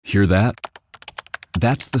Hear that?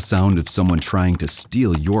 That's the sound of someone trying to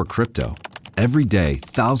steal your crypto. Every day,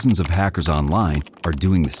 thousands of hackers online are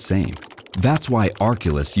doing the same. That's why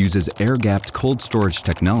Arculus uses air-gapped cold storage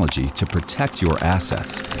technology to protect your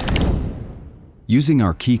assets. Using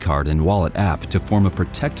our keycard and wallet app to form a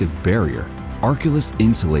protective barrier, Arculus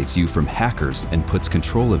insulates you from hackers and puts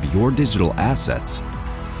control of your digital assets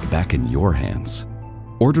back in your hands.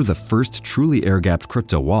 Order the first truly air-gapped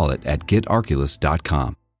crypto wallet at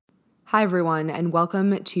getarculus.com. Hi, everyone, and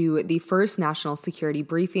welcome to the first national security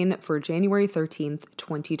briefing for January 13th,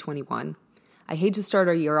 2021. I hate to start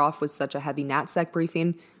our year off with such a heavy Nat Sec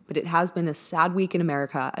briefing, but it has been a sad week in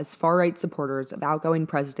America as far-right supporters of outgoing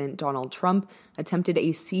President Donald Trump attempted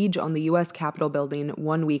a siege on the U.S. Capitol building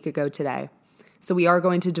 1 week ago today. So we are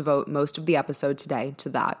going to devote most of the episode today to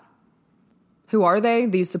that. Who are they?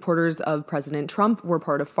 These supporters of President Trump were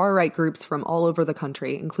part of far-right groups from all over the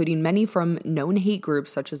country, including many from known hate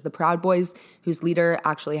groups such as the Proud Boys, whose leader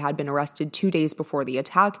actually had been arrested 2 days before the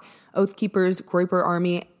attack, Oath Keepers, Groyper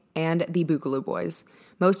Army, and the Boogaloo Boys.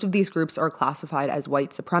 Most of these groups are classified as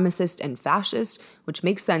white supremacist and fascist, which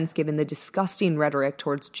makes sense given the disgusting rhetoric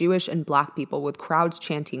towards Jewish and Black people, with crowds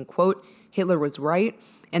chanting, quote, "Hitler was right,"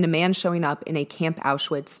 and a man showing up in a Camp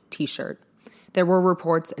Auschwitz t-shirt. There were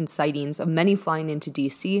reports and sightings of many flying into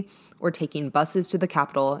D.C. or taking buses to the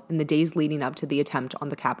Capitol in the days leading up to the attempt on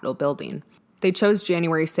the Capitol building. They chose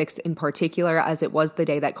January 6th in particular as it was the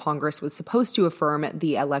day that Congress was supposed to affirm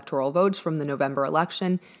the electoral votes from the November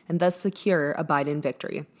election and thus secure a Biden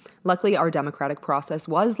victory. Luckily, our democratic process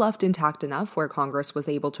was left intact enough where Congress was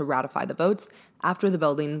able to ratify the votes after the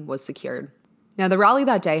building was secured. Now, the rally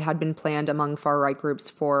that day had been planned among far-right groups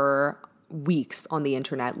for weeks on the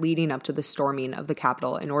internet leading up to the storming of the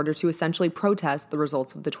Capitol in order to essentially protest the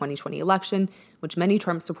results of the 2020 election, which many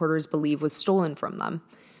Trump supporters believe was stolen from them.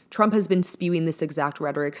 Trump has been spewing this exact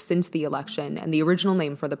rhetoric since the election, and the original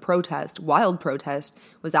name for the protest, Wild Protest,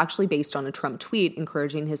 was actually based on a Trump tweet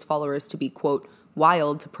encouraging his followers to be, quote,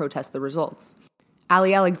 wild to protest the results.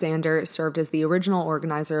 Ali Alexander served as the original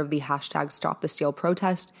organizer of the hashtag Stop the Steal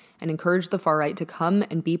protest and encouraged the far-right to come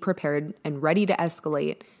and be prepared and ready to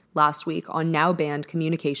escalate last week on now-banned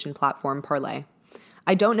communication platform Parler.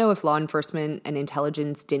 I don't know if law enforcement and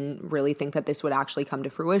intelligence didn't really think that this would actually come to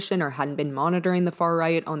fruition or hadn't been monitoring the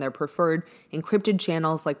far-right on their preferred encrypted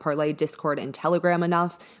channels like Parler, Discord, and Telegram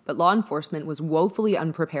enough, but law enforcement was woefully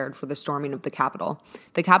unprepared for the storming of the Capitol.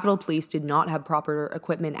 The Capitol Police did not have proper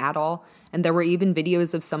equipment at all, and there were even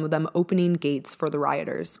videos of some of them opening gates for the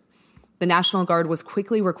rioters. The National Guard was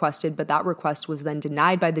quickly requested, but that request was then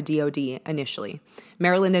denied by the DoD initially.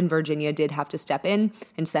 Maryland and Virginia did have to step in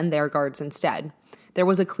and send their guards instead. There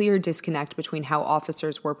was a clear disconnect between how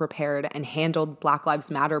officers were prepared and handled Black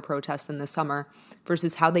Lives Matter protests in the summer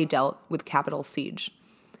versus how they dealt with Capitol siege.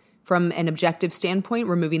 From an objective standpoint,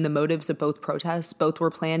 removing the motives of both protests, both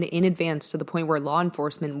were planned in advance to the point where law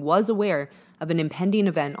enforcement was aware of an impending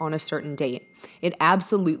event on a certain date. It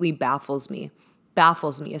absolutely baffles me,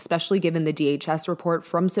 especially given the DHS report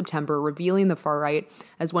from September revealing the far-right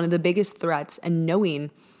as one of the biggest threats and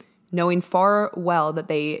knowing far well that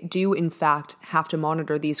they do, in fact, have to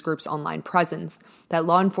monitor these groups' online presence, that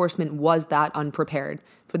law enforcement was that unprepared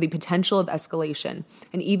for the potential of escalation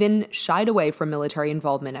and even shied away from military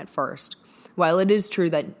involvement at first. While it is true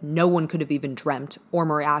that no one could have even dreamt, or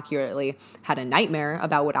more accurately, had a nightmare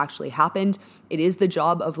about what actually happened, it is the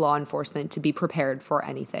job of law enforcement to be prepared for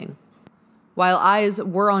anything. While eyes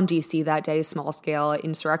were on D.C. that day, small-scale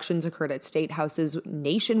insurrections occurred at state houses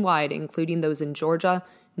nationwide, including those in Georgia,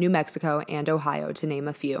 New Mexico, and Ohio, to name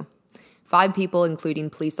a few. 5 people, including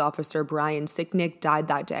police officer Brian Sicknick, died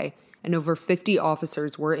that day, and over 50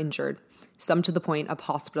 officers were injured, some to the point of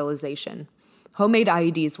hospitalization. Homemade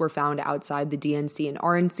IEDs were found outside the DNC and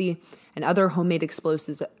RNC, and other homemade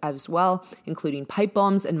explosives as well, including pipe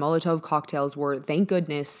bombs and Molotov cocktails, were, thank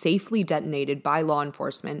goodness, safely detonated by law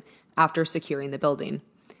enforcement after securing the building.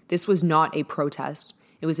 This was not a protest.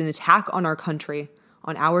 It was an attack on our country,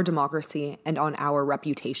 on our democracy, and on our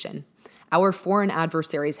reputation. Our foreign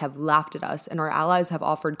adversaries have laughed at us, and our allies have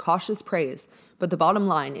offered cautious praise, but the bottom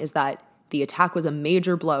line is that the attack was a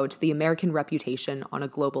major blow to the American reputation on a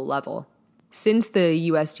global level. Since the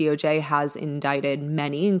U.S. DOJ has indicted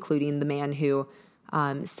many, including the man who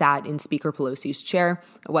sat in Speaker Pelosi's chair,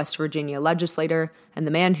 a West Virginia legislator, and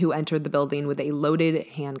the man who entered the building with a loaded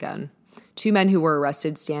handgun. 2 men who were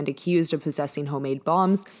arrested stand accused of possessing homemade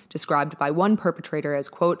bombs, described by one perpetrator as,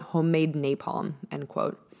 quote, homemade napalm, end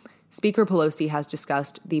quote. Speaker Pelosi has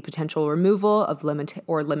discussed the potential removal of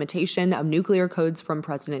limitation of nuclear codes from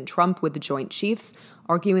President Trump with the Joint Chiefs,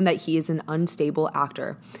 arguing that he is an unstable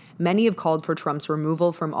actor. Many have called for Trump's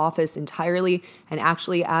removal from office entirely, and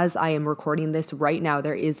actually, as I am recording this right now,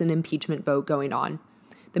 there is an impeachment vote going on.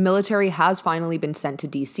 The military has finally been sent to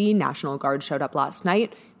D.C. National Guard showed up last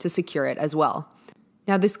night to secure it as well.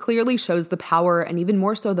 Now, this clearly shows the power and even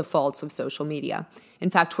more so the faults of social media. In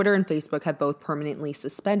fact, Twitter and Facebook have both permanently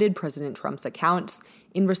suspended President Trump's accounts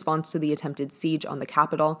in response to the attempted siege on the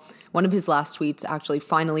Capitol. One of his last tweets actually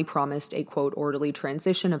finally promised a, quote, orderly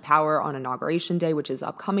transition of power on Inauguration Day, which is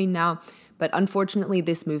upcoming now. But unfortunately,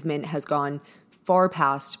 this movement has gone far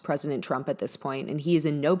past President Trump at this point, and he is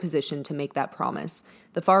in no position to make that promise.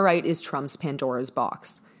 The far right is Trump's Pandora's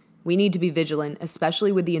box. We need to be vigilant,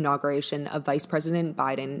 especially with the inauguration of Vice President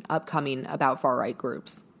Biden upcoming about far-right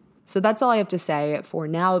groups. So that's all I have to say for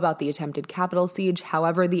now about the attempted Capitol siege.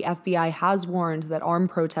 However, the FBI has warned that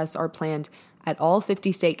armed protests are planned at all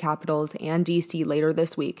 50 state capitals and D.C. later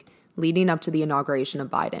this week, leading up to the inauguration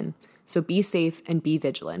of Biden. So be safe and be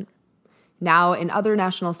vigilant. Now, in other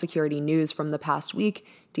national security news from the past week,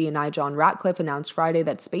 DNI John Ratcliffe announced Friday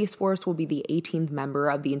that Space Force will be the 18th member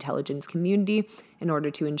of the intelligence community in order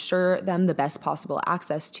to ensure them the best possible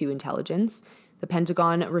access to intelligence. The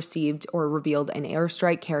Pentagon received or revealed an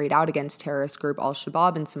airstrike carried out against terrorist group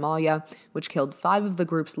al-Shabaab in Somalia, which killed 5 of the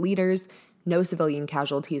group's leaders. No civilian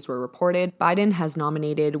casualties were reported. Biden has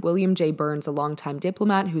nominated William J. Burns, a longtime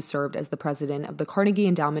diplomat who served as the president of the Carnegie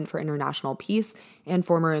Endowment for International Peace and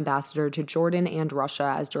former ambassador to Jordan and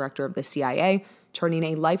Russia, as director of the CIA, turning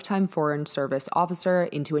a lifetime Foreign Service officer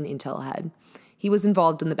into an intel head. He was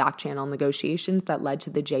involved in the back-channel negotiations that led to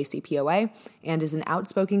the JCPOA and is an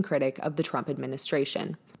outspoken critic of the Trump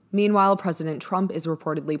administration. Meanwhile, President Trump is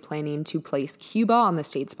reportedly planning to place Cuba on the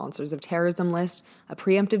state sponsors of terrorism list, a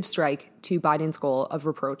preemptive strike to Biden's goal of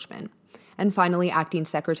rapprochement. And finally, Acting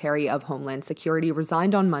Secretary of Homeland Security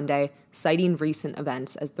resigned on Monday, citing recent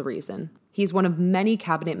events as the reason. He's one of many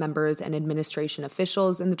cabinet members and administration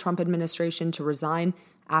officials in the Trump administration to resign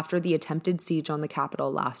after the attempted siege on the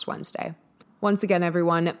Capitol last Wednesday. Once again,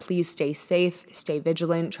 everyone, please stay safe, stay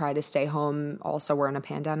vigilant, try to stay home. Also, we're in a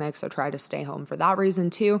pandemic, so try to stay home for that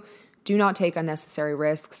reason too. Do not take unnecessary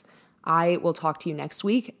risks. I will talk to you next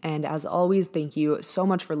week, and as always, thank you so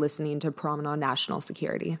much for listening to Promenade National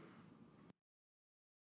Security.